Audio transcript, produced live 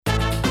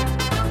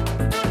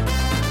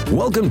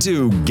Welcome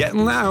to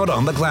Getting Loud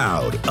on the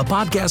Cloud, a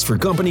podcast for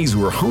companies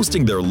who are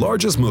hosting their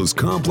largest, most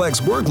complex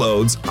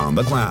workloads on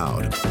the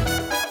cloud.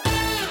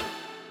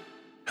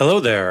 Hello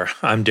there.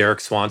 I'm Derek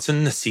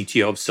Swanson, the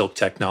CTO of Silk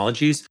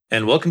Technologies,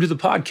 and welcome to the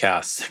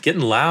podcast,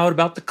 Getting Loud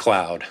about the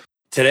Cloud.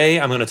 Today,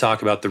 I'm going to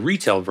talk about the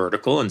retail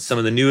vertical and some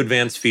of the new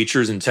advanced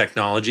features and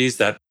technologies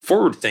that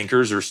forward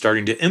thinkers are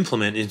starting to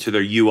implement into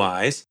their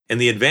UIs and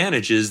the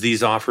advantages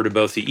these offer to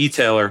both the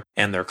e-tailer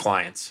and their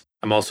clients.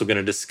 I'm also going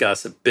to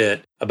discuss a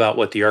bit about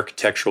what the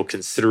architectural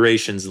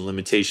considerations and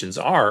limitations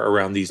are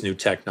around these new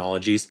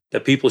technologies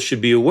that people should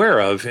be aware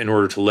of in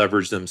order to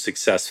leverage them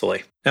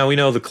successfully. Now, we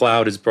know the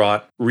cloud has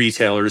brought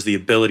retailers the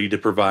ability to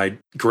provide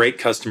great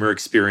customer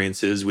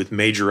experiences with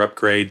major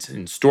upgrades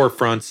in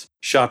storefronts,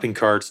 shopping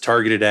carts,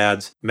 targeted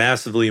ads,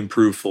 massively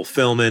improved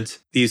fulfillment.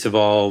 These have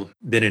all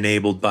been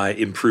enabled by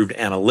improved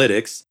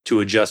analytics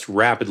to adjust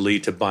rapidly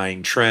to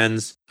buying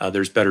trends.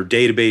 There's better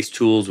database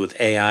tools with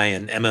AI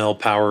and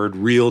ML-powered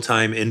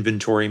real-time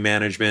inventory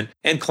management,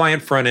 and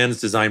client front ends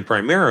designed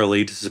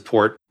primarily to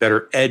support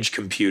better edge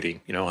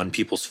computing, on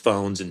people's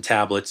phones and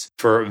tablets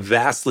for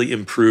vastly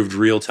improved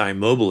real-time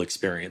mobile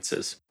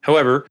experiences.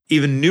 However,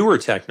 even newer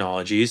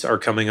technologies are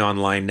coming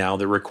online now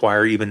that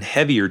require even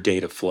heavier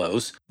data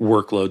flows,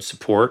 workload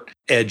support,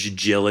 edge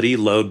agility,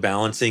 load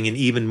balancing, and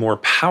even more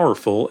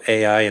powerful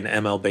AI and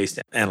ML-based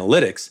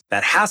analytics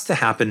that has to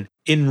happen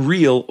in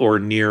real or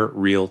near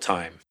real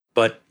time.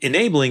 But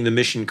enabling the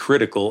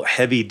mission-critical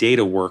heavy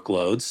data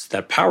workloads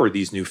that power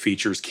these new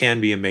features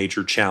can be a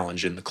major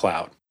challenge in the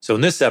cloud. So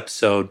in this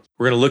episode,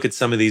 we're going to look at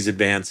some of these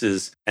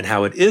advances and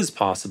how it is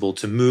possible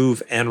to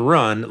move and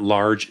run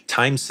large,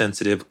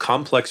 time-sensitive,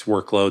 complex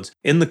workloads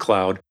in the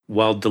cloud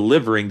while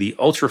delivering the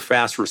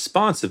ultra-fast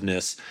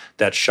responsiveness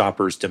that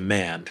shoppers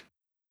demand.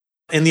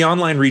 In the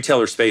online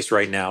retailer space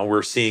right now,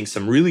 we're seeing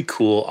some really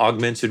cool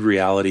augmented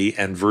reality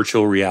and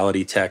virtual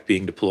reality tech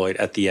being deployed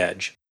at the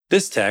edge.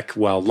 This tech,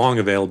 while long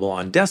available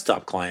on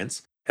desktop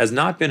clients, has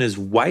not been as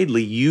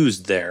widely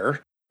used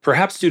there,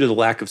 perhaps due to the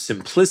lack of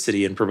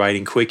simplicity in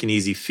providing quick and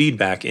easy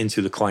feedback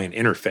into the client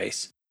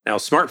interface. Now,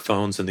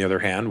 smartphones, on the other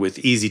hand, with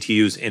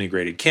easy-to-use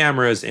integrated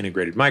cameras,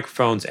 integrated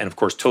microphones, and of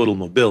course, total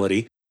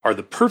mobility, are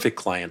the perfect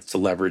clients to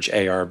leverage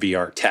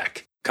AR/VR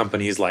tech.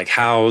 Companies like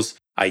Houzz,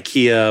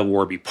 IKEA,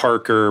 Warby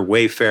Parker,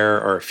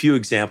 Wayfair are a few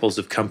examples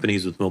of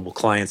companies with mobile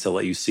clients that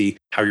let you see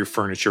how your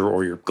furniture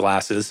or your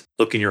glasses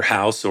look in your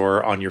house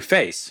or on your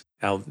face.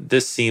 Now,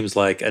 this seems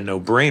like a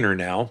no-brainer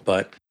now,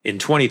 but in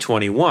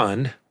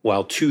 2021,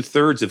 while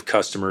 2/3 of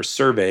customers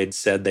surveyed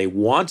said they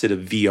wanted a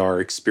VR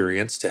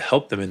experience to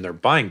help them in their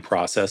buying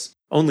process,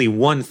 only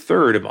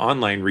 1/3 of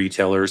online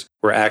retailers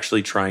were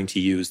actually trying to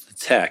use the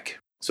tech.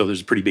 So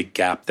there's a pretty big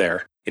gap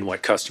there in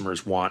what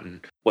customers want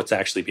and what's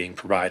actually being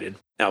provided.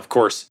 Now, of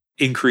course,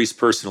 increased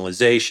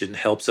personalization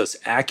helps us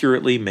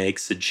accurately make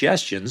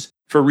suggestions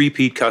for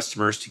repeat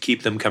customers to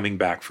keep them coming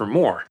back for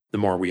more. The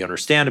more we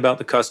understand about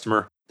the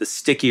customer, the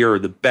stickier or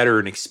the better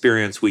an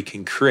experience we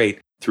can create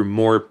through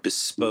more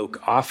bespoke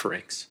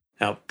offerings.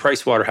 Now,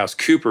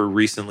 PricewaterhouseCoopers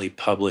recently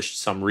published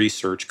some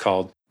research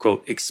called,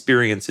 quote,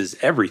 "Experience is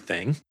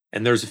Everything."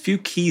 And there's a few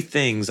key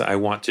things I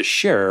want to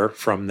share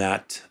from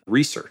that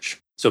research.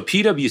 So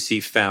PwC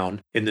found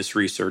in this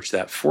research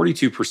that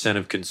 42%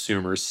 of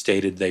consumers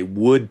stated they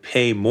would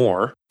pay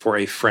more for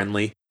a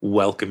friendly,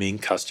 welcoming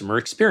customer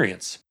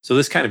experience. So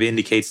this kind of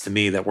indicates to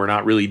me that we're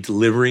not really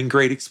delivering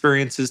great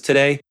experiences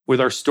today with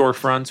our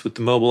storefronts, with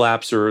the mobile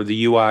apps or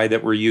the UI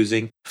that we're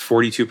using.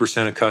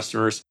 42% of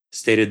customers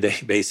stated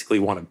they basically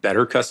want a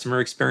better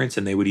customer experience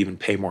and they would even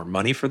pay more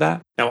money for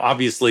that. Now,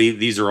 obviously,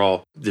 these are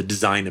all the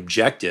design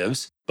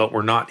objectives, but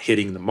we're not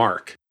hitting the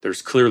mark.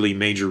 There's clearly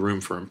major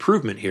room for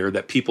improvement here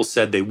that people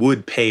said they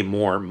would pay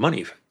more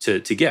money to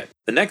get.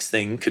 The next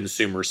thing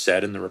consumers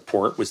said in the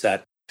report was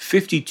that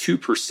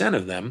 52%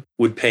 of them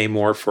would pay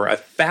more for a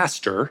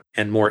faster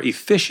and more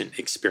efficient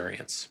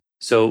experience.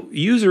 So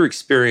user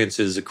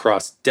experiences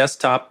across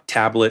desktop,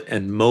 tablet,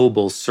 and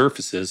mobile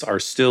surfaces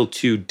are still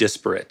too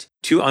disparate,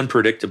 too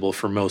unpredictable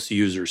for most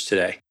users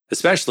today,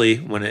 especially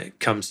when it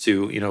comes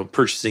to,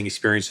 purchasing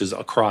experiences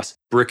across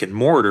brick and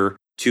mortar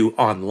to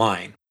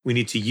online. We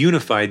need to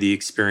unify the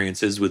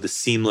experiences with a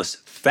seamless,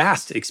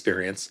 fast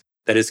experience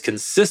that is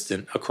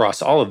consistent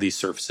across all of these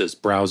surfaces,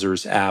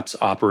 browsers, apps,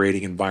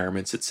 operating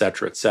environments,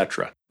 etc.,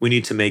 etc. We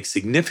need to make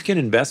significant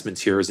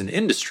investments here as an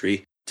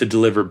industry to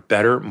deliver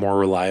better, more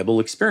reliable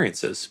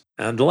experiences.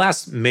 And the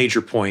last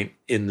major point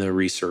in the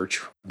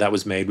research that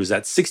was made was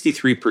that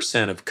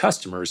 63% of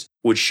customers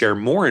would share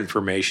more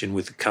information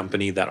with a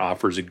company that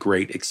offers a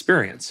great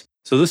experience.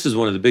 So this is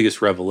one of the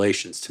biggest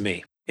revelations to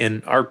me.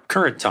 In our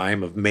current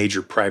time of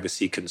major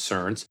privacy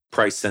concerns,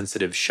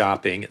 price-sensitive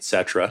shopping,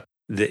 etc.,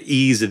 the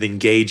ease of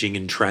engaging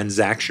in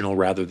transactional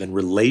rather than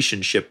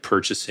relationship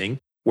purchasing,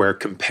 where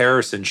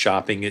comparison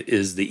shopping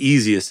is the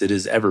easiest it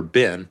has ever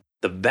been,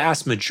 the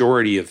vast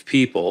majority of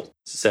people,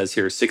 it says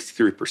here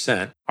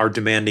 63%, are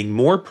demanding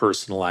more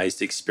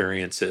personalized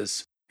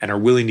experiences and are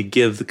willing to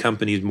give the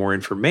companies more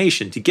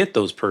information to get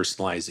those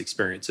personalized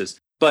experiences,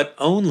 but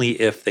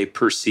only if they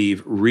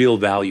perceive real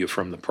value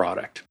from the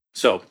product.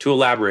 So, to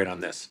elaborate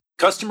on this,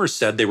 customers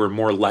said they were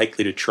more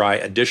likely to try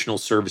additional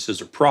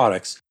services or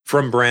products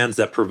from brands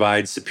that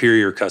provide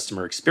superior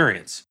customer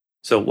experience.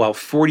 So, while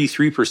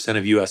 43%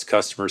 of US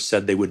customers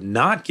said they would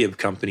not give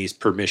companies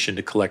permission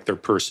to collect their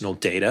personal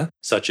data,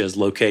 such as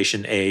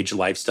location, age,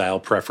 lifestyle,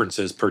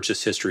 preferences,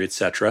 purchase history,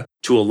 etc.,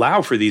 to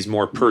allow for these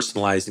more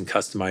personalized and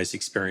customized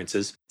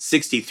experiences,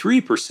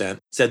 63%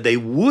 said they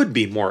would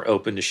be more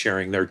open to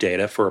sharing their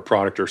data for a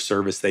product or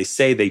service they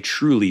say they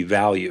truly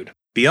valued.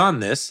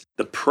 Beyond this,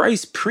 the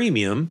price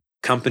premium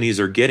companies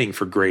are getting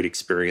for great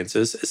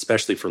experiences,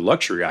 especially for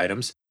luxury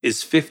items,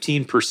 is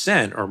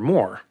 15% or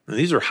more. And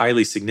these are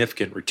highly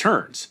significant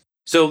returns.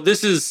 So it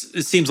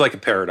seems like a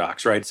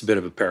paradox, right? It's a bit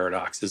of a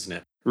paradox, isn't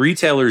it?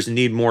 Retailers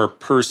need more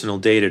personal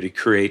data to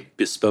create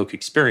bespoke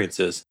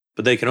experiences,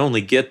 but they can only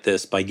get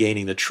this by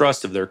gaining the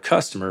trust of their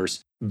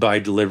customers by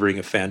delivering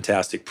a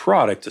fantastic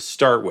product to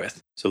start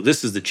with. So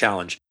this is the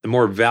challenge. The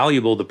more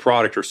valuable the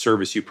product or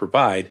service you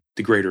provide,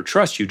 the greater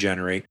trust you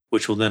generate,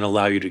 which will then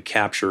allow you to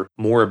capture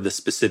more of the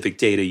specific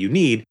data you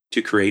need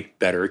to create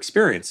better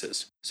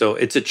experiences. So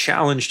it's a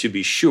challenge to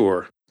be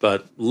sure,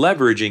 but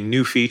leveraging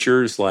new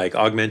features like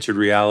augmented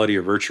reality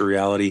or virtual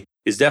reality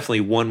is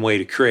definitely one way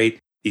to create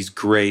these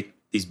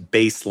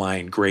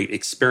baseline great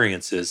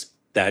experiences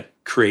that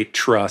create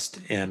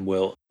trust and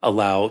will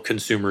allow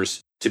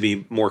consumers to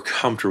be more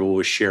comfortable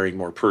with sharing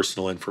more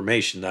personal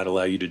information that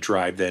allow you to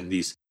drive then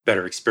these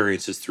better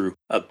experiences through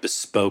a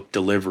bespoke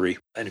delivery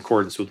in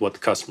accordance with what the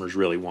customers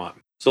really want.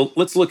 So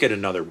let's look at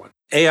another one.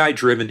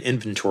 AI-driven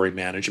inventory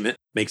management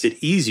makes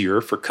it easier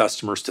for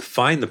customers to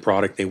find the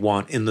product they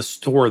want in the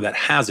store that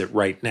has it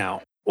right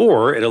now.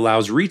 Or it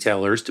allows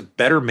retailers to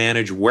better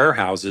manage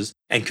warehouses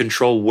and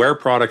control where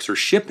products are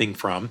shipping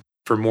from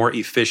for more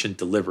efficient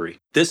delivery.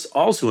 This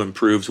also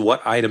improves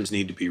what items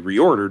need to be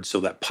reordered so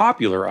that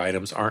popular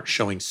items aren't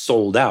showing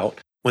sold out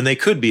when they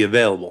could be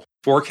available.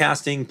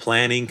 Forecasting,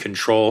 planning,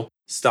 control,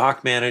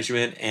 stock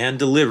management, and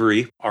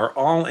delivery are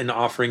all in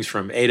offerings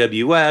from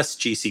AWS,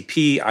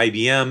 GCP,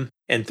 IBM,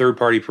 and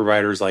third-party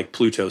providers like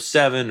Pluto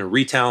 7 or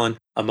Retalon,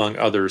 among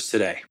others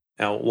today.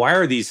 Now, why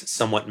are these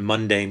somewhat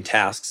mundane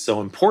tasks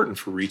so important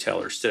for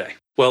retailers today?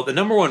 Well, the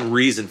number one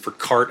reason for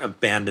cart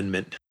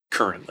abandonment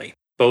currently,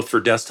 both for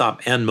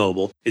desktop and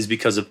mobile, is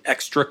because of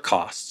extra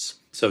costs.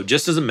 So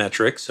just as a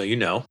metric, so you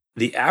know,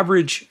 the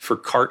average for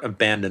cart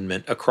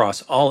abandonment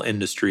across all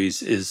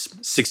industries is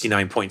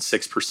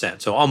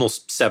 69.6%, so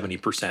almost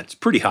 70%. It's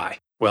pretty high.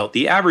 Well,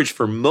 the average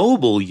for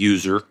mobile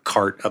user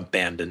cart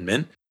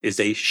abandonment is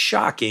a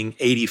shocking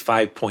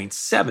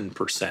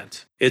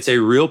 85.7%. It's a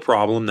real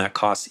problem that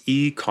costs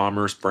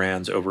e-commerce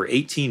brands over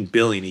 $18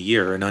 billion a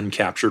year in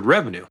uncaptured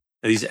revenue.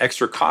 Now, these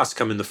extra costs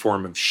come in the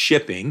form of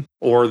shipping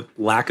or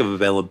lack of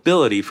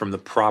availability from the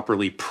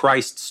properly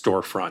priced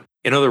storefront.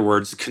 In other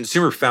words, the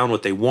consumer found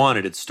what they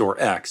wanted at store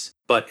X,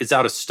 but it's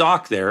out of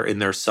stock there in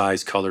their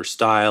size, color,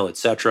 style,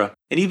 etc.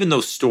 And even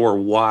though store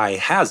Y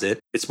has it,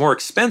 it's more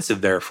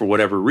expensive there for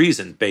whatever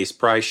reason, base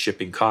price,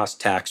 shipping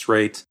cost, tax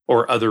rates,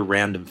 or other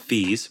random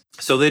fees.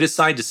 So they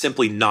decide to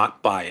simply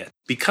not buy it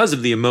because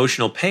of the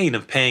emotional pain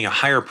of paying a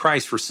higher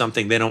price for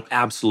something they don't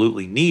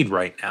absolutely need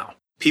right now.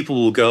 People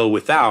will go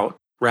without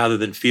rather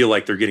than feel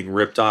like they're getting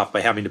ripped off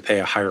by having to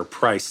pay a higher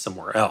price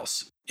somewhere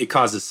else. It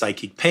causes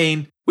psychic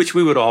pain, which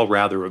we would all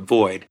rather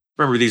avoid.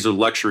 Remember, these are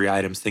luxury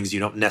items, things you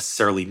don't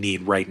necessarily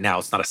need right now.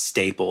 It's not a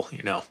staple,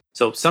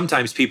 So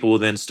sometimes people will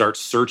then start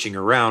searching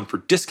around for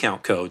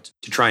discount codes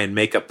to try and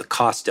make up the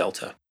cost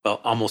delta. Well,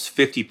 almost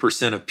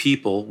 50% of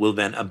people will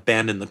then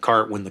abandon the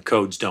cart when the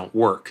codes don't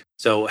work.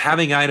 So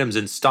having items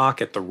in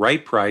stock at the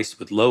right price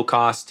with no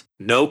cost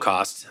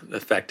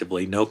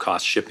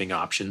shipping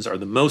options are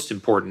the most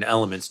important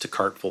elements to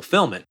cart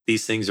fulfillment.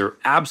 These things are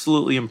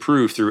absolutely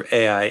improved through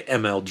AI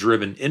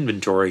ML-driven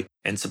inventory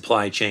and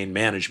supply chain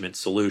management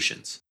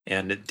solutions.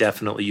 And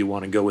definitely you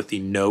want to go with the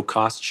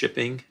no-cost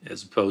shipping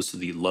as opposed to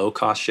the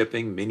low-cost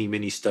shipping.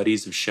 Many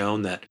studies have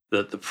shown that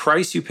the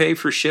price you pay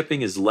for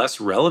shipping is less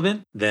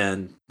relevant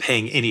than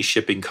paying any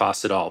shipping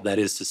costs at all. That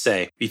is to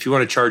say, if you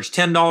want to charge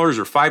 $10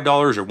 or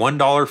 $5 or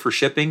 $1 for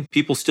shipping,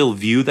 people still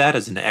view that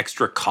as an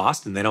extra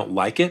cost and they don't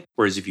like it.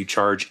 Whereas if you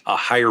charge a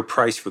higher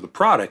price for the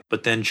product,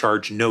 but then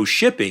charge no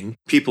shipping,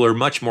 people are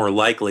much more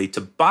likely to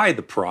buy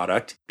the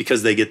product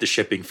because they get the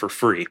shipping for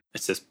free.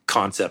 It's this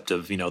concept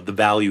of, the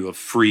value of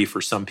free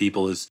for some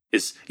people is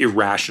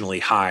irrationally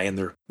high, and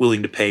they're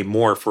willing to pay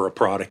more for a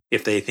product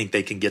if they think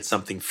they can get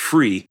something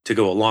free to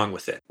go along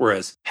with it.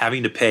 Whereas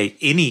having to pay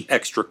any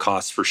extra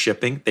costs for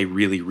shipping, they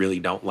really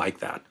don't like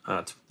that.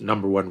 It's the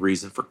number one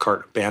reason for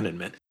cart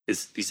abandonment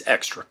is these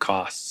extra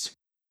costs.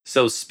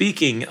 So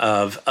speaking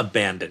of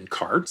abandoned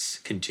carts,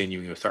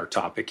 continuing with our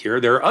topic here,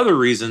 there are other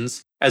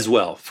reasons as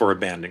well for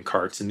abandoned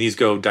carts, and these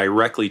go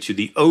directly to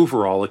the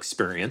overall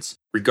experience,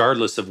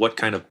 regardless of what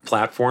kind of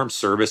platform,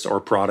 service, or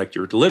product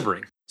you're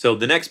delivering. So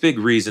the next big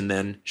reason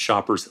then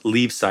shoppers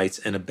leave sites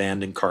and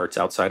abandon carts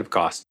outside of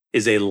cost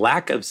is a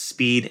lack of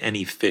speed and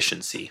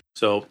efficiency.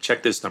 So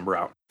check this number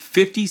out.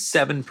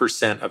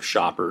 57% of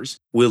shoppers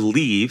will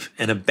leave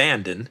and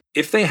abandon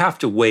if they have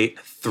to wait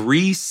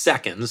 3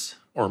 seconds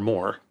or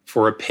more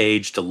for a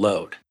page to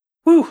load.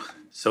 Whew.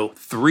 So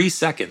 3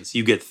 seconds.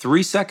 You get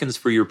 3 seconds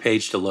for your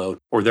page to load,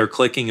 or they're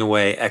clicking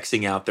away,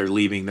 Xing out, they're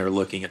leaving, they're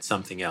looking at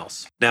something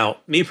else. Now,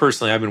 me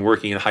personally, I've been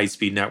working in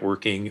high-speed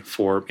networking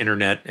for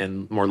internet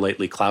and more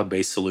lately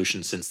cloud-based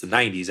solutions since the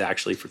 90s,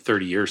 actually, for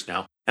 30 years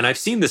now. And I've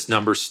seen this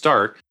number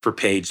start for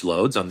page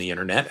loads on the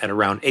internet at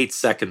around 8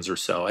 seconds or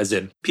so, as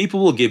in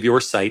people will give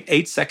your site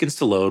 8 seconds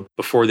to load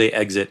before they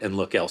exit and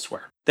look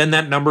elsewhere. Then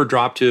that number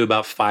dropped to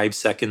about 5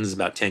 seconds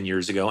about 10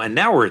 years ago, and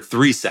now we're at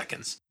 3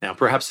 seconds. Now,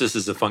 perhaps this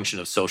is a function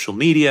of social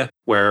media,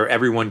 where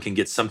everyone can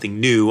get something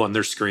new on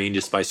their screen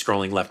just by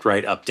scrolling left,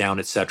 right, up, down,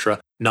 etc.,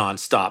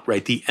 nonstop,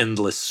 right? The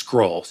endless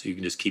scroll. So you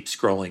can just keep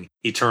scrolling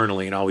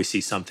eternally and always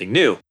see something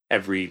new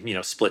every,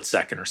 split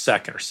second or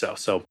so.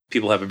 So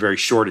people have a very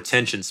short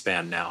attention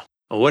span now.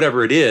 Well,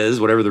 whatever it is,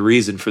 whatever the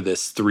reason for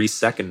this 3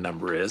 second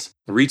number is,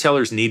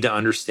 retailers need to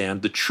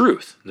understand the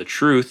truth. The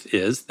truth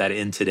is that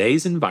in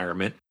today's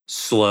environment,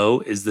 slow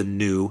is the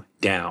new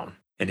down.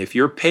 And if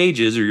your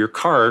pages or your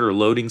cart are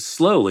loading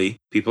slowly,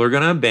 people are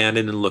going to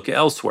abandon and look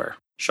elsewhere.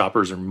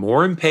 Shoppers are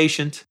more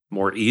impatient,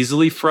 more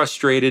easily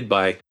frustrated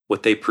by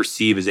what they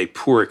perceive as a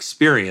poor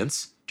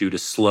experience due to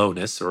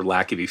slowness or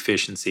lack of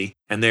efficiency,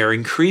 and they are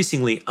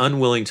increasingly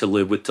unwilling to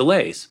live with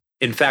delays.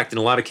 In fact, in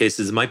a lot of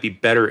cases, it might be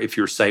better if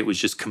your site was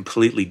just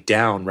completely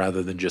down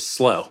rather than just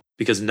slow.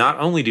 Because not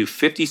only do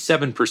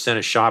 57%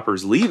 of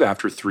shoppers leave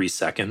after 3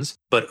 seconds,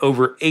 but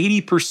over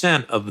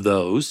 80% of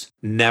those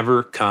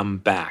never come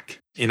back.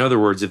 In other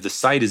words, if the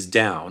site is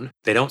down,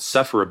 they don't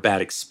suffer a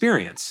bad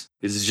experience.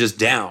 It's just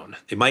down.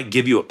 They might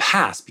give you a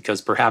pass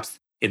because perhaps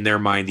in their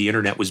mind the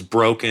internet was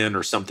broken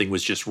or something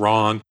was just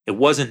wrong. It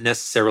wasn't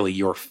necessarily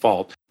your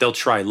fault. They'll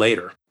try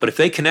later. But if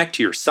they connect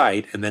to your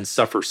site and then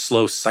suffer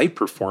slow site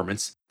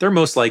performance, they're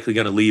most likely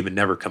going to leave and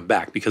never come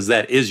back because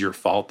that is your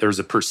fault. There's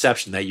a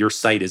perception that your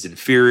site is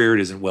inferior,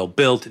 it isn't well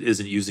built, it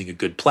isn't using a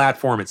good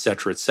platform,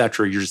 etc.,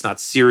 etc. You're just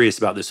not serious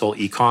about this whole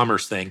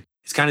e-commerce thing.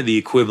 It's kind of the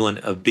equivalent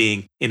of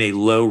being in a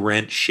low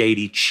rent,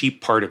 shady,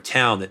 cheap part of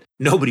town that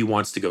nobody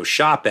wants to go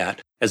shop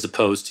at, as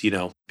opposed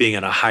to, being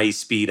on a high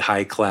speed,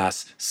 high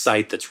class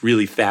site that's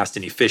really fast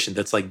and efficient.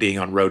 That's like being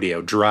on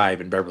Rodeo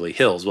Drive in Beverly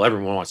Hills. Well,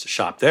 everyone wants to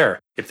shop there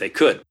if they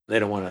could. They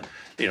don't want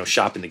to,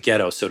 shop in the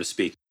ghetto, so to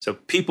speak. So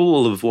people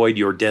will avoid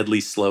your deadly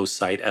slow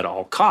site at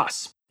all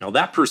costs. Now,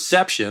 that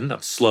perception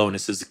of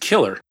slowness is a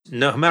killer,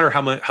 no matter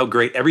how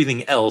great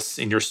everything else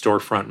in your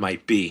storefront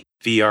might be.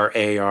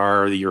 VR,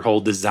 AR, your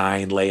whole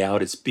design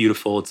layout, it's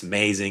beautiful, it's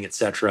amazing,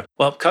 etc.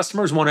 Well,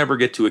 customers won't ever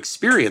get to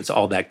experience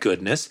all that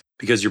goodness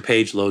because your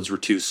page loads were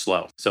too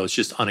slow. So it's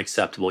just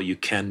unacceptable. You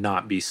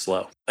cannot be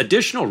slow.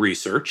 Additional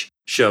research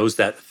shows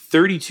that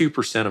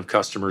 32% of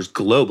customers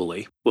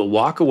globally will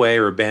walk away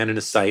or abandon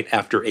a site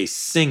after a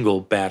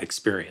single bad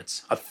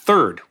experience. A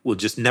third will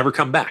just never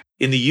come back.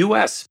 In the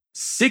US,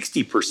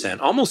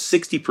 60%, almost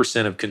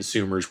 60% of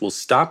consumers will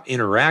stop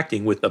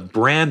interacting with a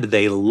brand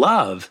they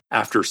love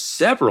after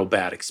several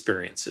bad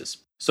experiences.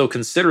 So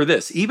consider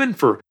this, even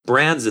for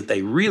brands that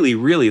they really,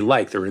 really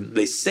like,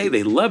 they say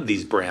they love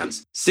these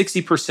brands,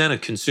 60%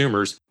 of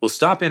consumers will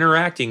stop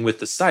interacting with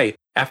the site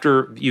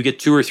after you get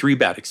 2 or 3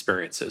 bad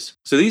experiences.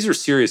 So these are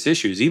serious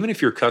issues. Even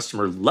if your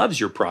customer loves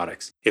your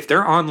products, if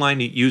their online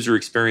user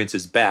experience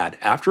is bad,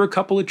 after a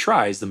couple of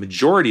tries, the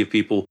majority of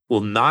people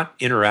will not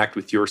interact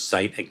with your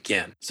site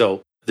again.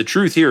 So the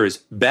truth here is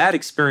bad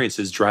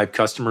experiences drive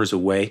customers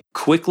away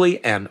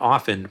quickly and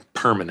often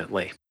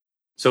permanently.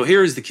 So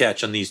here is the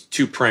catch on these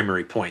 2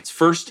 primary points.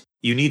 First,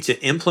 you need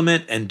to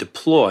implement and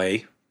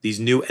deploy these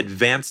new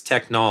advanced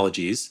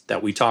technologies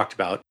that we talked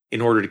about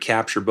in order to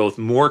capture both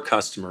more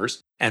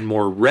customers and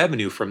more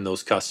revenue from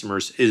those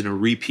customers in a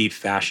repeat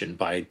fashion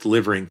by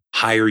delivering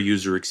higher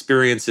user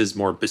experiences,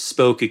 more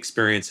bespoke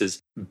experiences,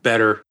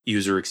 better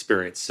user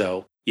experience.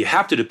 So you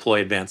have to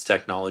deploy advanced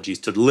technologies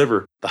to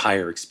deliver the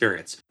higher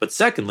experience. But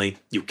secondly,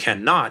 you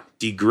cannot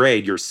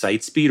degrade your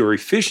site speed or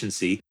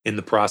efficiency in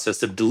the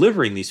process of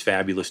delivering these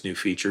fabulous new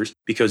features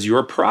because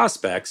your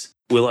prospects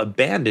will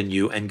abandon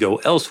you and go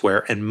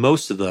elsewhere. And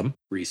most of them,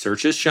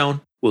 research has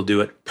shown, will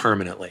do it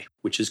permanently,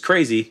 which is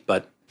crazy,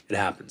 but it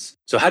happens.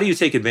 So how do you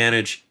take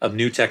advantage of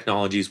new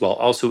technologies while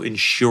also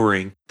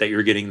ensuring that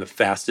you're getting the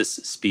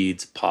fastest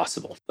speeds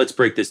possible? Let's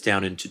break this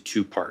down into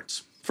 2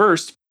 parts.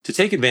 First, to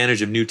take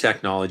advantage of new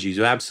technologies,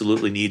 you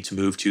absolutely need to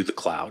move to the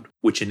cloud,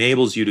 which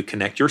enables you to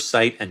connect your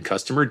site and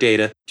customer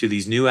data to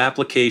these new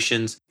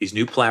applications, these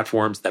new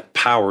platforms that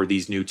power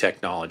these new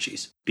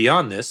technologies.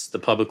 Beyond this, the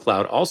public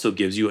cloud also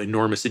gives you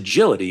enormous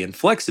agility and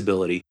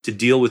flexibility to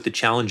deal with the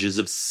challenges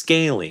of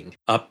scaling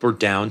up or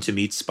down to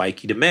meet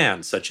spiky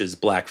demand, such as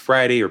Black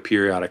Friday or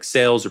periodic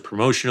sales or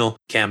promotional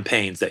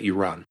campaigns that you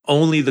run.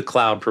 Only the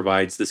cloud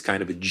provides this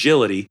kind of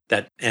agility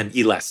and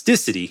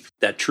elasticity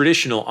that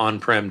traditional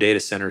on-prem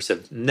data centers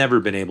have never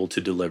been able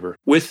to deliver,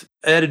 with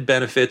added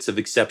benefits of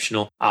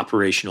exceptional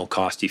operational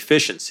cost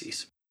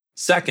efficiencies.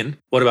 Second,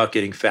 what about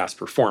getting fast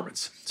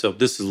performance? So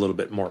this is a little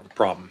bit more of a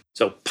problem.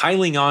 So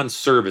piling on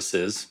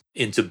services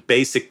into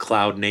basic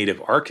cloud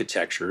native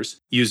architectures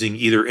using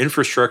either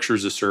infrastructure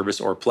as a service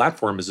or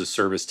platform as a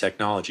service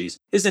technologies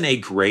isn't a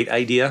great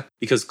idea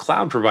because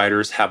cloud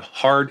providers have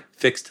hard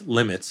fixed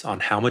limits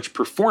on how much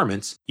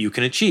performance you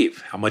can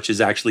achieve. How much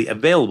is actually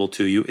available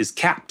to you is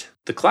capped.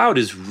 The cloud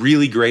is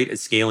really great at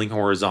scaling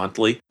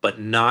horizontally, but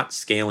not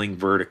scaling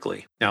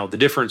vertically. Now, the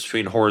difference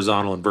between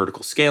horizontal and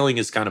vertical scaling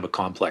is kind of a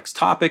complex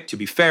topic, to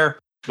be fair,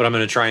 but I'm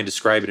going to try and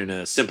describe it in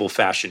a simple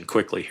fashion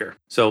quickly here.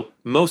 So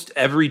most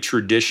every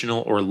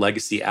traditional or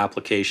legacy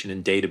application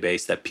and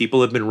database that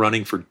people have been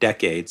running for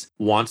decades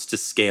wants to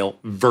scale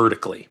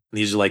vertically. And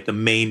these are like the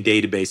main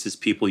databases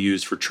people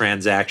use for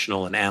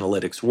transactional and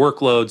analytics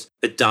workloads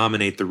that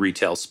dominate the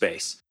retail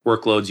space.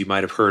 Workloads you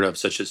might have heard of,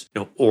 such as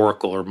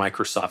Oracle or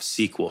Microsoft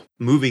SQL.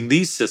 Moving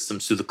these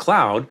systems to the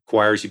cloud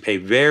requires you pay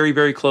very,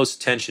 very close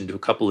attention to a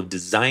couple of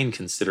design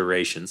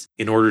considerations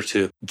in order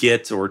to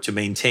get or to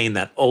maintain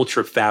that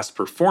ultra-fast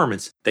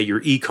performance that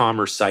your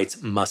e-commerce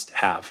sites must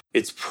have.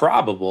 It's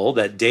probable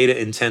that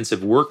data-intensive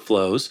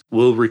workflows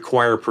will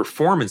require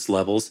performance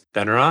levels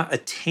that are not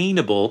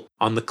attainable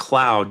on the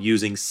cloud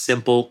using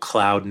simple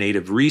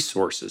cloud-native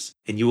resources.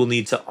 And you will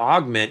need to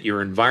augment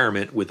your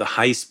environment with a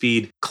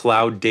high-speed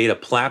cloud data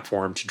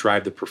platform to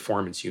drive the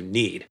performance you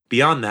need.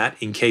 Beyond that,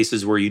 in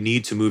cases where you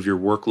need to move your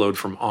workload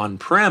from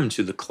on-prem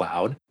to the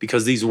cloud,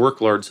 because these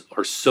workloads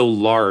are so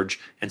large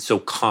and so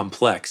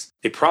complex,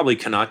 they probably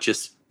cannot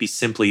just be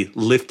simply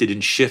lifted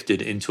and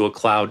shifted into a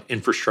cloud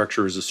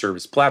infrastructure as a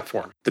service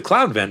platform. The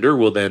cloud vendor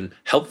will then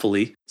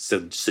helpfully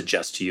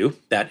suggest to you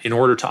that in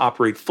order to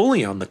operate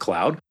fully on the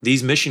cloud,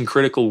 these mission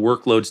critical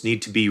workloads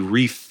need to be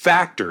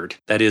refactored,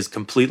 that is,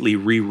 completely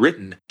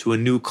rewritten to a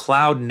new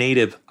cloud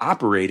native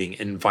operating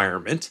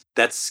environment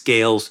that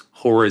scales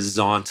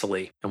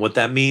horizontally. And what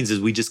that means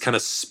is we just kind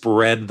of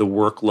spread the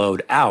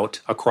workload out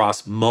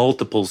across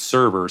multiple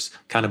servers,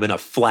 kind of in a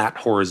flat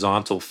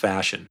horizontal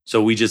fashion.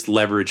 So we just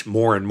leverage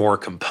more and more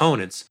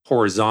components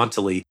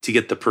horizontally to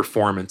get the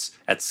performance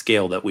at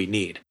scale that we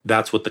need.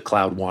 That's what the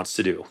cloud wants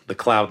to do. The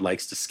cloud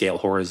likes to scale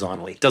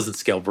horizontally. It doesn't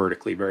scale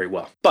vertically very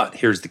well. But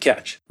here's the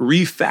catch.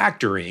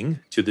 Refactoring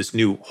to this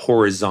new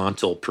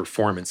horizontal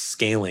performance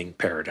scaling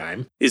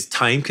paradigm is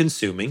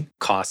time-consuming,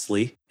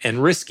 costly,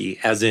 and risky,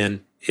 as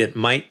in it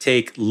might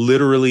take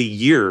literally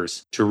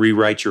years to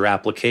rewrite your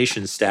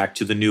application stack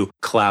to the new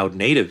cloud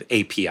native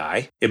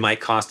API. It might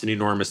cost an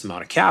enormous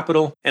amount of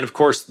capital. And of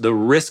course, the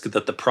risk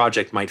that the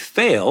project might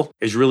fail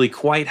is really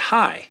quite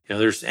high.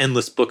 There's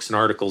endless books and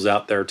articles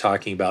out there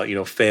talking about,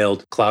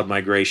 failed cloud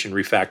migration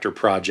refactor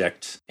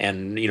project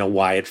and,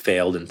 why it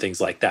failed and things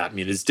like that. I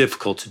mean, it's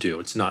difficult to do.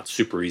 It's not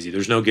super easy.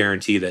 There's no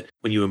guarantee that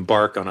when you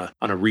embark on a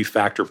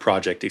refactor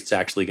project, it's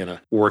actually going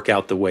to work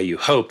out the way you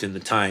hoped in the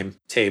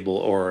timetable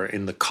or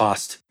in the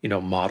cost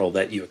model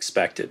that you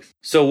expected.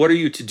 So what are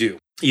you to do?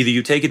 Either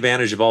you take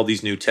advantage of all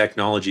these new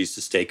technologies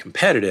to stay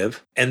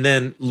competitive and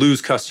then lose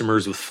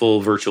customers with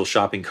full virtual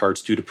shopping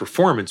carts due to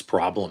performance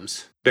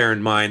problems. Bear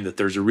in mind that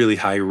there's a really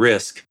high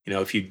risk.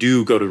 If you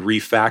do go to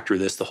refactor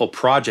this, the whole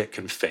project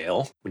can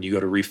fail when you go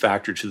to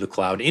refactor to the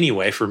cloud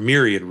anyway for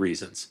myriad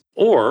reasons.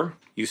 Or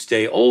you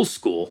stay old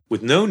school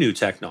with no new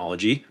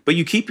technology, but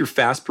you keep your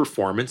fast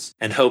performance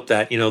and hope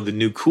that, the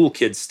new cool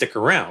kids stick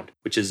around,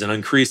 which is an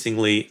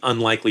increasingly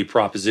unlikely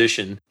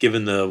proposition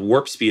given the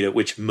warp speed at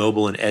which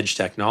mobile and edge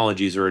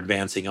technologies are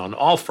advancing on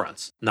all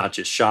fronts, not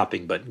just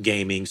shopping, but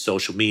gaming,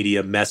 social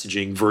media,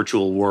 messaging,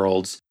 virtual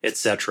worlds,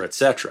 etc.,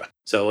 etc.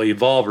 So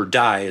evolve or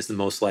die is the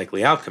most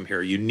likely outcome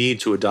here. You need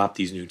to adopt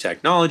these new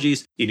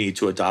technologies, you need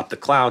to adopt the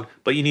cloud,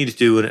 but you need to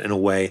do it in a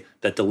way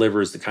that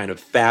delivers the kind of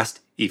fast,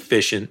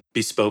 efficient,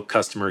 bespoke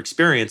customer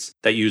experience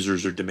that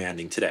users are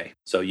demanding today.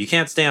 So you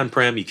can't stay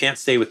on-prem, you can't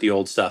stay with the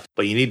old stuff,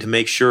 but you need to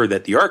make sure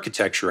that the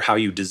architecture, how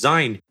you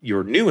design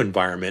your new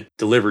environment,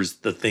 delivers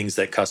the things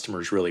that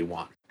customers really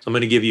want. So I'm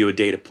going to give you a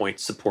data point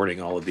supporting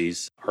all of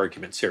these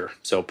arguments here.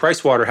 So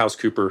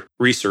PricewaterhouseCoopers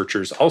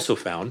researchers also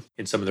found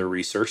in some of their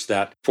research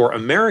that for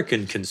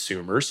American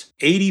consumers,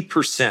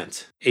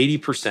 80%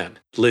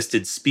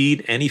 listed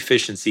speed and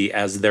efficiency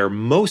as their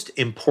most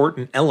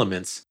important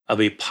elements of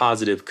a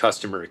positive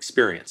customer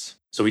experience.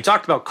 So we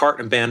talked about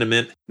cart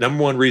abandonment.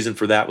 Number one reason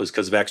for that was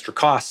because of extra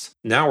costs.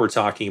 Now we're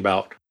talking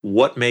about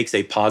what makes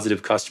a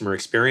positive customer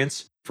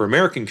experience. For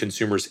American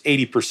consumers,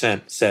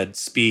 80% said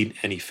speed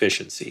and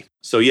efficiency.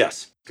 So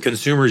yes,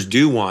 consumers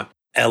do want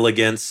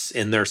elegance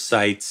in their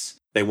sites.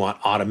 They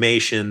want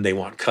automation. They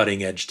want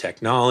cutting edge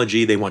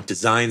technology. They want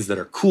designs that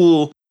are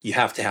cool.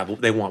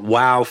 They want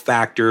wow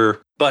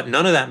factor, but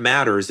none of that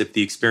matters if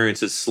the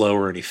experience is slow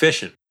or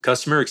inefficient.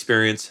 Customer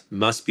experience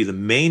must be the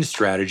main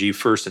strategy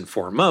first and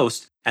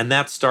foremost, and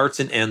that starts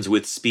and ends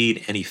with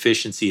speed and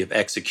efficiency of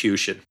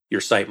execution.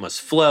 Your site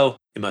must flow.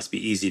 It must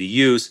be easy to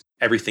use.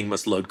 Everything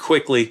must load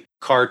quickly.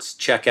 Carts,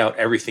 checkout,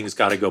 everything's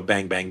got to go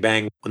bang, bang,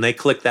 bang. When they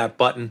click that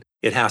button,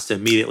 it has to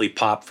immediately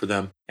pop for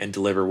them and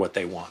deliver what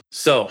they want.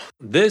 So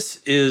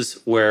this is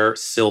where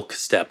Silk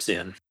steps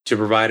in. to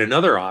provide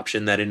another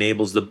option that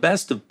enables the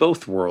best of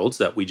both worlds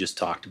that we just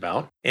talked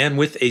about, and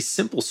with a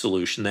simple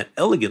solution that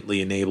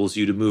elegantly enables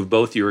you to move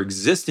both your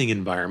existing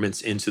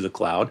environments into the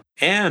cloud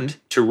and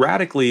to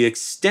radically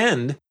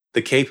extend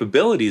the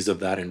capabilities of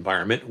that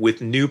environment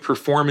with new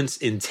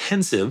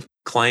performance-intensive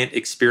client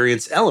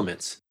experience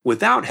elements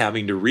without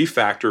having to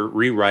refactor,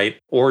 rewrite,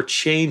 or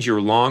change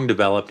your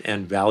long-developed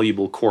and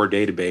valuable core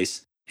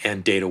database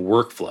and data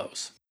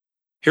workflows.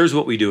 Here's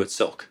what we do at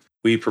Silk.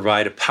 We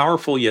provide a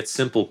powerful yet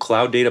simple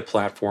cloud data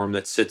platform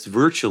that sits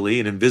virtually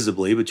and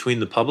invisibly between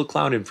the public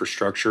cloud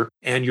infrastructure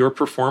and your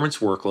performance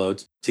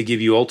workloads to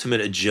give you ultimate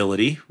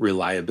agility,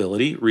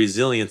 reliability,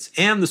 resilience,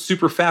 and the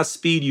super fast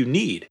speed you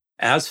need,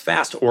 as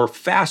fast or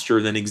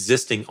faster than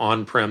existing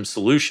on-prem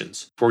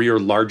solutions for your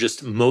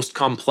largest, most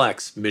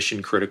complex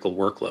mission-critical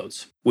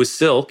workloads. With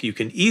Silk, you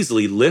can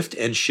easily lift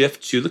and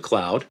shift to the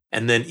cloud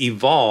and then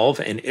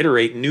evolve and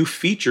iterate new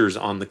features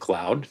on the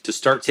cloud to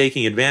start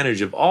taking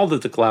advantage of all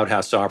that the cloud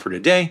has to offer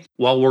today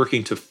while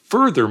working to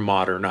further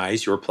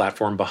modernize your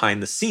platform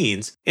behind the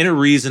scenes in a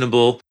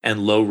reasonable and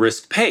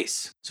low-risk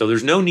pace. So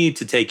there's no need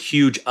to take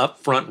huge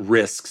upfront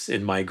risks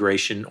in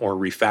migration or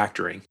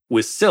refactoring.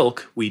 With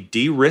Silk, we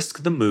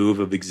de-risk the move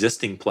of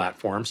existing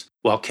platforms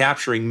while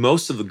capturing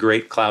most of the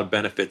great cloud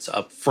benefits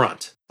up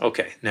front.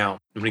 Okay, now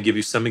I'm going to give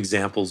you some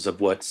examples of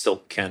what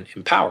Silk can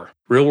empower.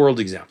 Real-world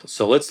examples.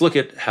 So let's look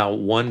at how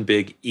one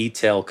big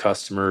e-tail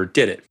customer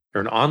did it.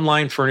 They're an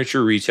online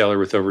furniture retailer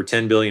with over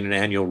 $10 billion in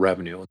annual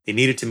revenue. They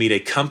needed to meet a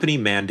company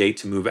mandate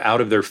to move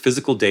out of their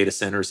physical data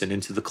centers and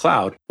into the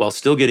cloud while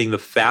still getting the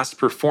fast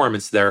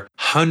performance their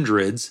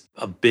hundreds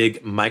of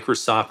big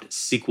Microsoft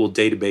SQL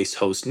database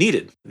hosts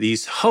needed.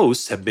 These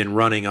hosts have been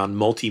running on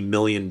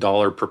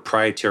multi-million-dollar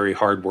proprietary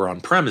hardware on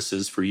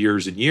premises for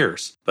years and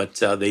years, but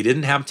they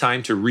didn't have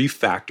time to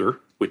refactor,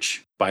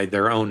 which by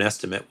their own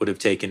estimate would have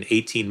taken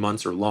 18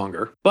 months or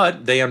longer.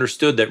 But they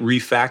understood that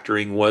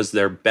refactoring was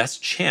their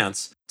best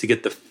chance to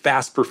get the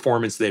fast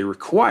performance they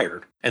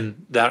required.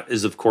 And that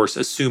is, of course,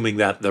 assuming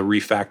that the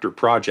refactor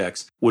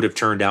projects would have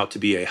turned out to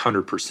be a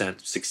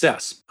 100%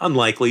 success.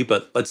 Unlikely,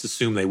 but let's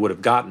assume they would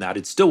have gotten that.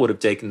 It still would have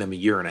taken them a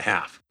year and a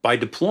half. By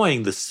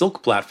deploying the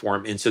Silk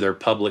platform into their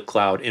public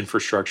cloud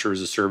infrastructure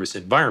as a service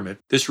environment,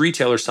 this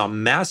retailer saw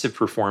massive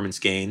performance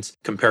gains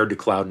compared to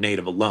cloud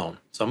native alone.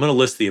 So I'm going to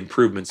list the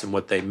improvements and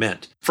what they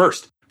meant.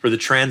 First, for the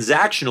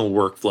transactional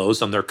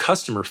workflows on their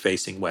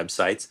customer-facing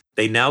websites,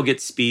 they now get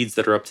speeds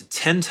that are up to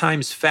 10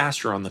 times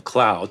faster on the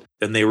cloud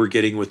than they were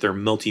getting with their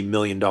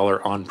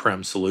multi-million-dollar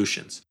on-prem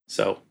solutions.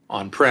 So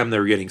on-prem, they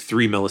were getting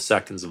 3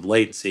 milliseconds of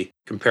latency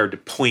compared to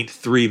 0.3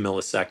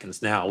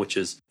 milliseconds now, which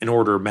is an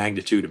order of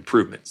magnitude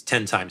improvement. It's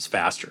 10 times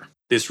faster.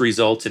 This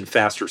results in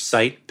faster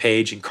site,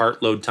 page, and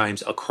cart load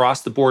times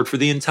across the board for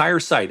the entire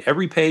site.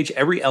 Every page,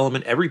 every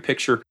element, every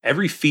picture,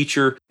 every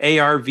feature,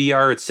 AR,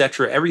 VR,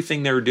 etc.,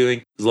 everything they were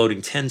doing is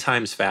loading 10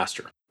 times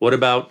faster. What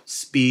about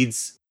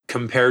speeds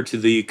compared to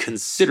the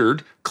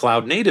considered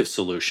cloud native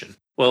solution?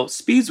 Well,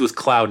 speeds with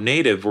cloud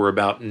native were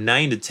about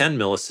 9 to 10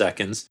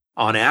 milliseconds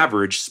on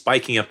average,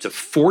 spiking up to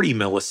 40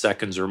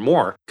 milliseconds or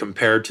more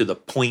compared to the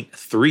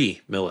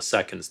 0.3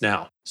 milliseconds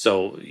now.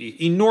 So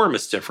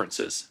enormous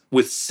differences.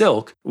 With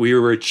Silk, we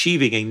were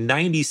achieving a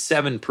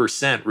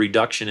 97%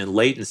 reduction in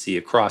latency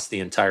across the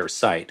entire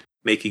site,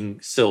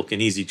 making Silk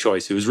an easy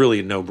choice. It was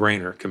really a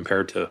no-brainer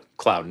compared to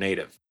cloud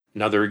native.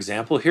 Another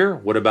example here,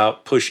 what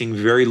about pushing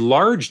very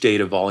large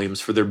data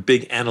volumes for their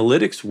big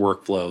analytics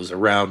workflows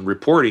around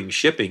reporting,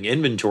 shipping,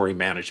 inventory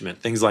management,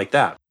 things like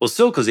that? Well,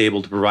 Silk is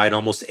able to provide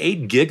almost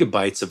 8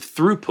 gigabytes of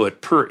throughput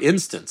per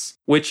instance,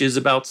 which is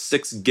about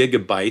 6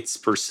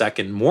 gigabytes per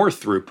second more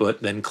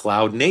throughput than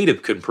cloud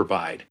native could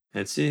provide.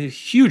 It's a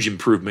huge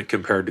improvement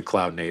compared to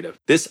cloud native.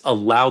 This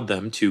allowed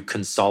them to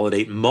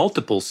consolidate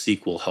multiple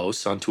SQL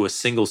hosts onto a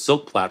single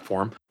Silk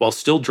platform while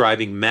still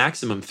driving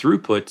maximum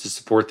throughput to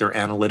support their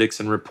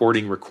analytics and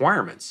reporting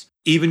requirements.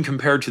 Even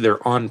compared to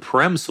their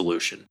on-prem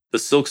solution, the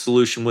Silk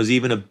solution was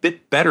even a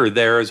bit better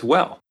there as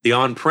well. The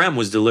on-prem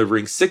was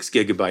delivering 6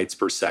 gigabytes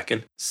per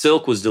second.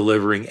 Silk was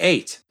delivering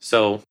 8.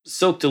 So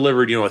Silk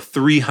delivered, a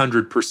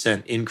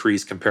 300%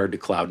 increase compared to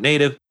cloud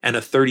native and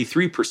a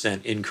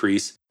 33%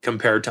 increase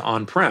compared to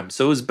on-prem.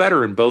 So it was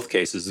better in both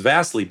cases,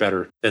 vastly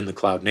better than the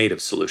cloud native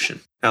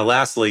solution. Now,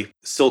 lastly,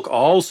 Silk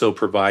also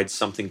provides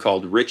something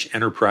called Rich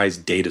Enterprise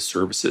Data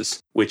Services,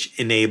 which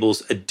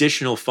enables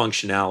additional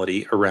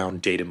functionality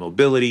around data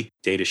mobility,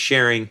 data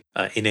sharing,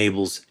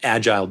 enables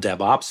agile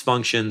DevOps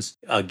functions,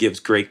 gives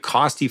great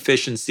cost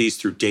efficiencies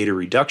through data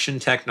reduction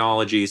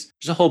technologies.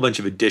 There's a whole bunch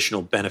of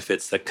additional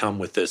benefits that come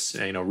with this,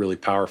 really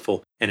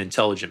powerful and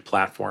intelligent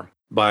platform.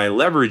 By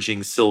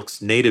leveraging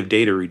Silk's native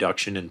data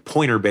reduction and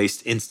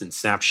pointer-based instant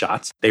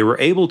snapshots, they were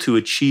able to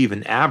achieve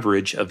an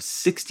average of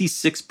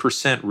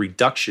 66%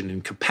 reduction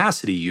in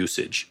capacity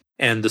usage.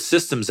 And the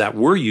systems that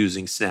were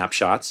using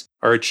snapshots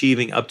are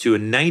achieving up to a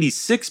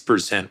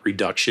 96%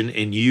 reduction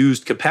in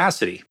used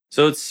capacity.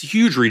 So it's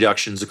huge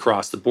reductions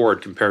across the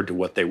board compared to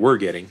what they were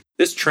getting.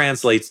 This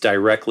translates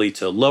directly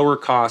to lower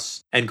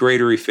costs and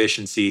greater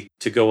efficiency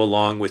to go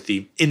along with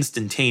the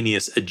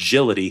instantaneous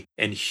agility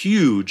and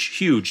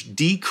huge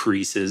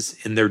decreases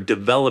in their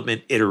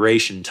development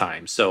iteration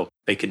time. So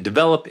they can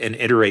develop and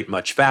iterate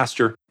much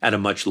faster at a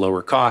much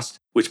lower cost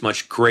with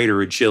much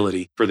greater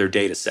agility for their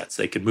data sets.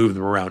 They can move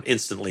them around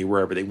instantly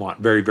wherever they want.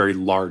 Very, very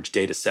large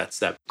data sets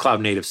that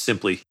Cloud Native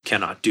simply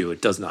cannot do.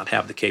 It does not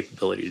have the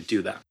capability to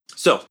do that.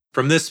 So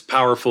from this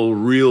powerful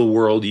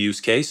real-world use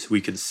case,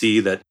 we can see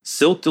that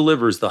Silk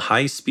delivers the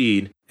high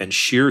speed and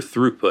sheer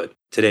throughput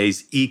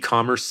today's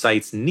e-commerce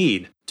sites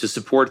need to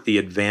support the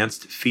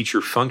advanced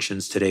feature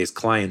functions today's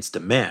clients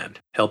demand,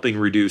 helping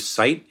reduce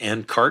site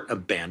and cart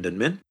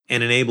abandonment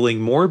and enabling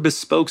more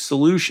bespoke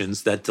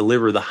solutions that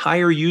deliver the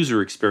higher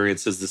user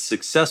experiences the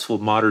successful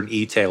modern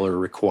e-tailer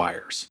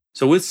requires.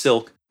 So with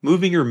Silk,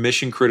 moving your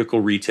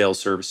mission-critical retail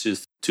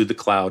services to the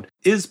cloud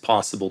is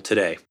possible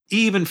today,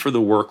 even for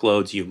the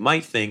workloads you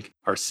might think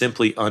are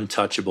simply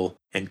untouchable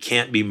and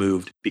can't be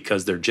moved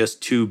because they're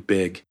just too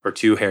big or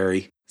too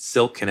hairy.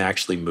 Silk can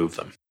actually move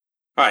them.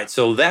 All right,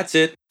 so that's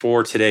it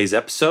for today's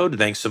episode.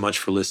 Thanks so much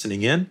for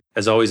listening in.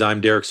 As always,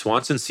 I'm Derek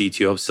Swanson,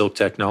 CTO of Silk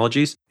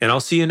Technologies, and I'll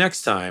see you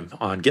next time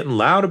on Getting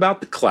Loud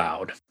About the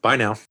Cloud. Bye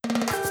now.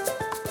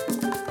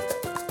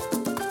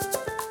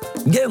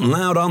 Getting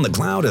Loud on the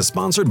Cloud is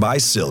sponsored by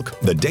Silk,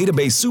 the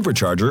database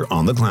supercharger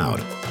on the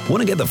cloud.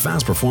 Want to get the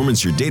fast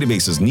performance your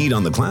databases need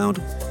on the cloud?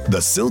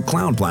 The Silk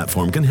Cloud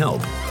Platform can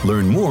help.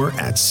 Learn more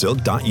at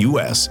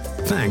silk.us.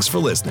 Thanks for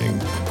listening.